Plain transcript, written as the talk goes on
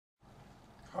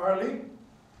Carly?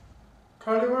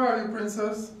 Carly, where are you,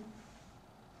 princess?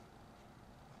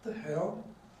 What the hell?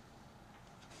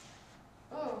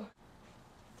 Oh.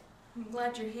 I'm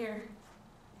glad you're here.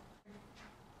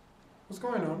 What's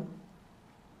going on?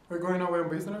 Are you going away on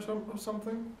business or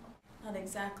something? Not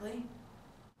exactly.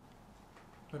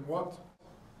 Then what?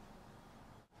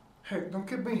 Hey, don't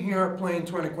keep me here playing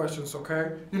 20 questions,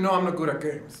 okay? You know I'm not good at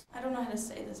games. I don't know how to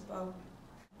say this, Bo.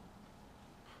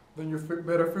 Then you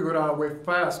better figure it out a way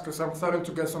fast, because I'm starting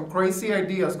to get some crazy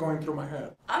ideas going through my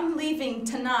head. I'm leaving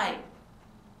tonight.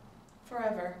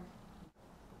 Forever.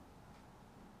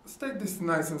 Let's take this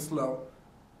nice and slow.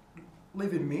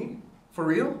 Leaving me? For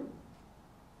real?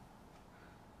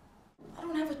 I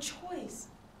don't have a choice.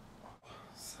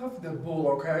 Stuff the bull,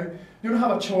 okay? You don't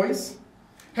have a choice?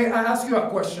 Hey, I asked you a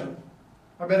question.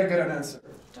 I better get an answer.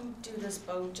 Don't do this,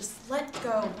 Bo. Just let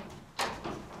go.